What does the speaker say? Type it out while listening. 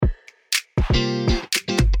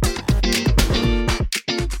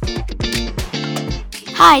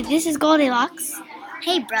Hi, this is Goldilocks.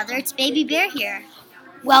 Hey brother, it's Baby Bear here.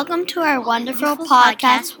 Welcome to our wonderful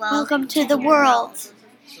podcast. Welcome to the world.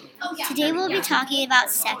 Today we'll be talking about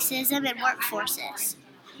sexism in workforces.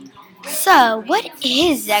 So, what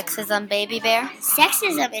is sexism, Baby Bear?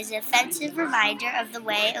 Sexism is an offensive reminder of the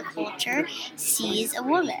way a culture sees a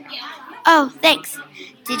woman. Oh, thanks.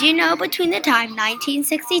 Did you know between the time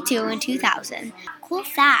 1962 and 2000? Cool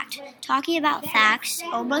fact. Talking about facts,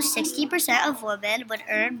 almost 60% of women would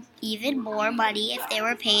earn even more money if they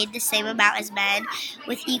were paid the same amount as men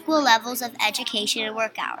with equal levels of education and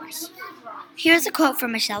work hours. Here's a quote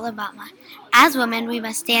from Michelle Obama. As women, we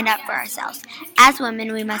must stand up for ourselves. As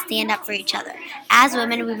women, we must stand up for each other. As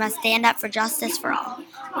women, we must stand up for justice for all.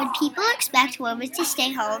 When people expect women to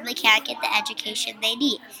stay home, they can't get the education they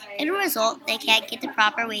need. In a result, they can't get the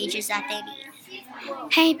proper wages that they need.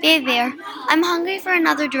 Hey, Baby Bear, I'm hungry for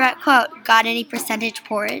another direct quote. Got any percentage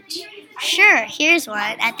porridge? Sure, here's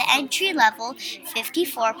one. At the entry level,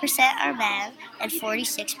 54% are men and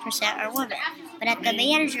 46% are women. But at the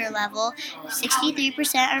manager level,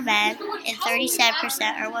 63% are men and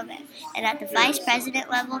 37% are women. And at the vice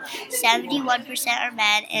president level, 71% are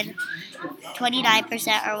men and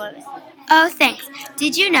 29% are women. Oh, thanks.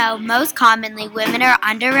 Did you know most commonly women are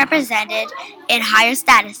underrepresented in higher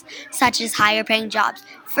status, such as higher paying jobs?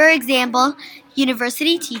 For example,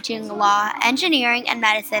 university teaching, law, engineering, and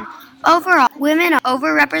medicine. Overall, women are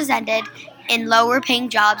overrepresented in lower paying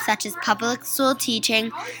jobs such as public school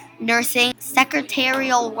teaching, nursing,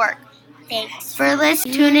 secretarial work. Thanks For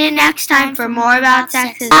listening, tune in next time for more about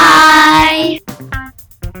sexism. Bye!